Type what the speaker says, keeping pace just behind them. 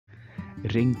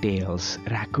ringtails,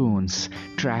 raccoons,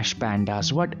 trash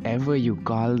pandas, whatever you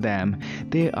call them,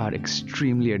 they are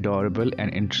extremely adorable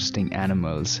and interesting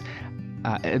animals.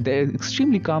 They're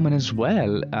extremely common as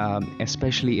well,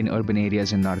 especially in urban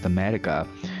areas in North America.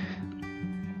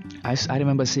 I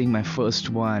remember seeing my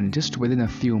first one just within a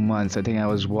few months. I think I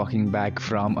was walking back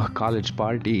from a college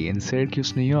party in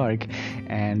Syracuse, New York,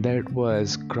 and there it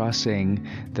was crossing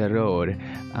the road.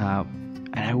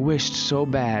 And I wished so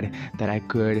bad that I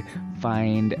could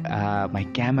find my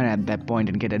camera at that point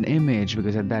and get an image,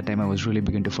 because at that time I was really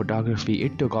big into photography.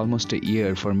 It took almost a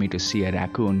year for me to see a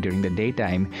raccoon during the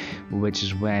daytime, which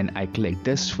is when I clicked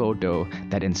this photo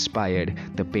that inspired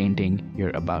the painting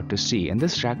you're about to see. And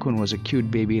this raccoon was a cute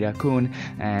baby raccoon,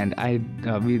 and I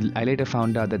later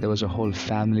found out that there was a whole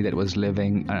family that was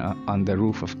living on the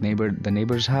roof of the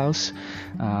neighbor's house.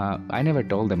 I never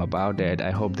told them about it.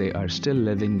 I hope they are still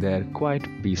living there quite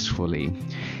peacefully.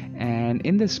 And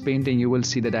in this painting, you will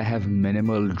see that I have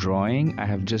minimal drawing. I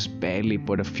have just barely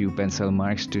put a few pencil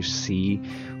marks to see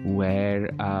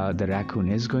where the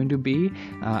raccoon is going to be.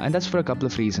 And that's for a couple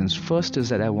of reasons. First is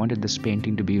that I wanted this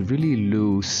painting to be really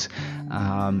loose.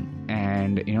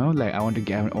 And like I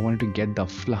wanted to get the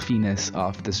fluffiness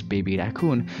of this baby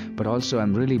raccoon, but also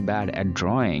I'm really bad at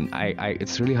drawing.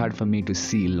 It's really hard for me to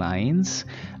see lines.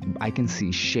 I can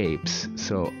see shapes,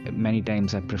 so many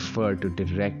times I prefer to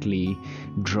directly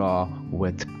draw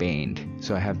with paint.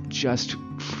 So I have just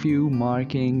few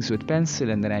markings with pencil,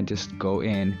 and then I just go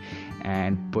in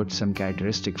and put some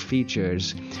characteristic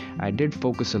features. I did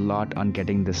focus a lot on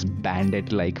getting this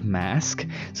bandit-like mask.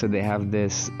 So they have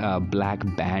this black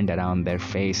band around their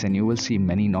face, and you will see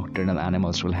many nocturnal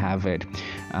animals will have it.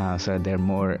 So they're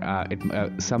more,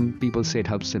 some people say it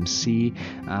helps them see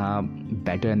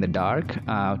better in the dark.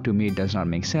 To me, it does not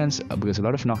make sense, because a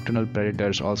lot of nocturnal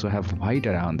predators also have white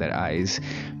around their eyes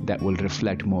that will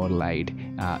reflect more light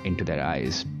into their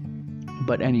eyes.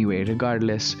 But anyway,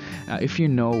 regardless, if you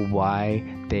know why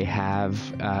they have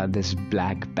this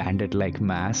black bandit-like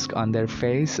mask on their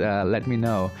face, let me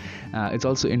know. It's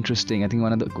also interesting. I think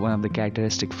one of the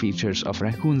characteristic features of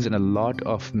raccoons and a lot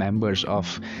of members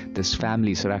of this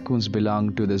family. So raccoons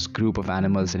belong to this group of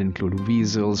animals that include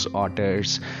weasels,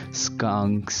 otters,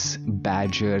 skunks,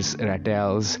 badgers,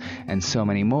 rattles, and so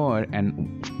many more.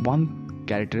 And one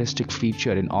characteristic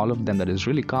feature in all of them that is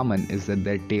really common is that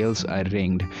their tails are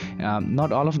ringed.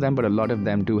 Not all of them, but a lot of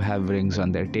them do have rings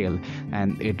on their tail,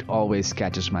 and it always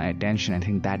catches my attention. I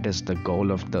think that is the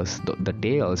goal of the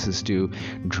tails, is to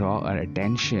draw our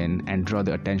attention and draw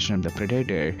the attention of the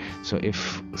predator. So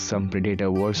if some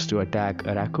predator was to attack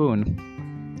a raccoon,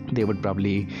 they would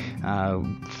probably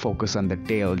focus on the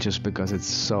tail just because it's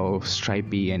so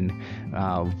stripy and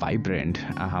vibrant.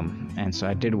 And so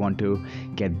I did want to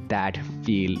get that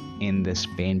feel in this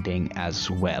painting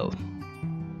as well.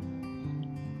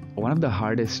 One of the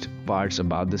hardest parts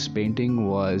about this painting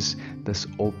was this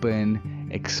open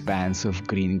expanse of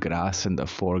green grass in the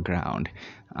foreground.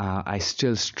 I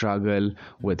still struggle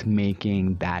with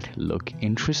making that look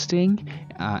interesting,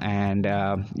 and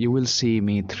you will see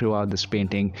me throughout this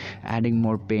painting adding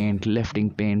more paint, lifting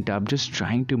paint up, just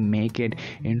trying to make it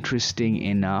interesting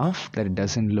enough that it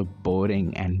doesn't look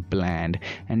boring and bland.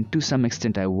 And to some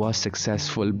extent I was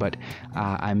successful, but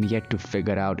I'm yet to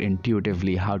figure out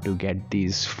intuitively how to get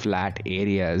these flat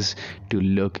areas to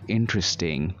look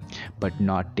interesting but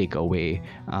not take away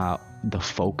the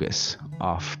focus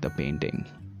of the painting.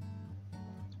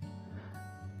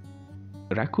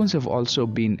 Raccoons have also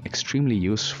been extremely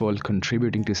useful,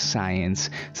 contributing to science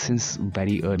since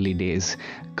very early days.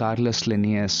 Carolus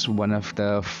Linnaeus, one of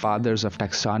the fathers of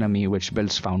taxonomy, which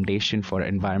builds foundation for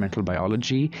environmental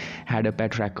biology, had a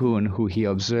pet raccoon who he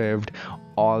observed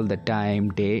all the time,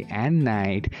 day and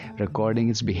night, recording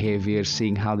its behavior,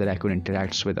 seeing how the raccoon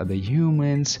interacts with other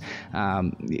humans.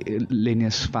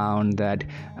 Linnaeus found that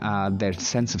their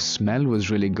sense of smell was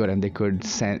really good, and they could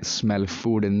smell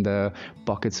food in the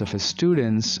pockets of his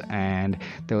students. And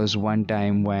there was one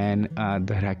time when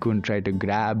the raccoon tried to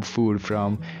grab food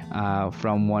from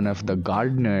one of the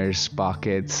gardener's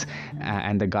pockets,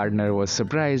 and the gardener was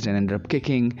surprised and ended up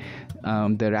kicking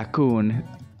the raccoon.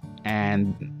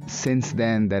 And since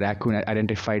then, the raccoon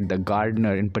identified the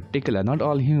gardener in particular, not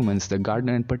all humans, the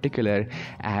gardener in particular,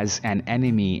 as an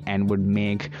enemy, and would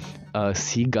make a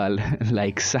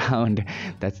seagull-like sound.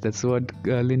 That's what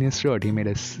Linnaeus wrote. He made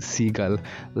a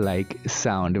seagull-like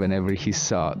sound whenever he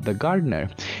saw the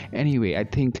gardener. Anyway, I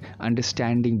think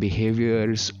understanding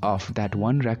behaviors of that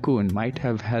one raccoon might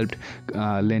have helped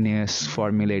Linnaeus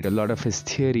formulate a lot of his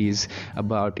theories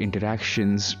about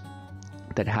interactions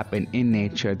that happened in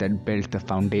nature that built the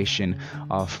foundation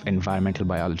of environmental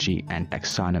biology and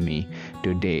taxonomy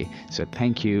today. So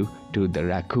thank you to the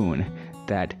raccoon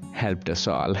that helped us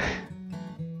all.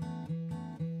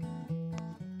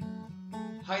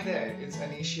 Hi there, it's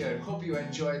Anish here. Hope you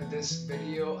enjoyed this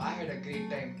video. I had a great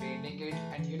time painting it,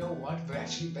 and you know what? We're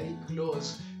actually very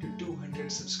close to 200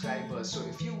 subscribers. So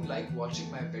if you like watching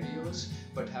my videos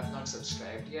but have not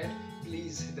subscribed yet,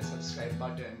 please hit the subscribe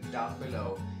button down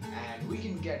below and we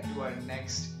can get to our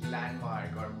next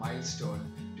landmark or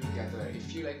milestone together.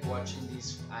 If you like watching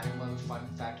these animal fun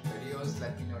fact videos,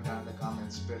 let me know down in the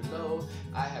comments below.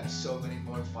 I have so many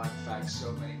more fun facts,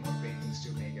 so many more paintings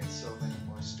to make, and so many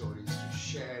more stories to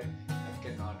share. I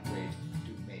cannot wait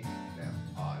to make them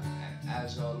all. And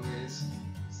as always,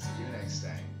 see you next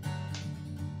time.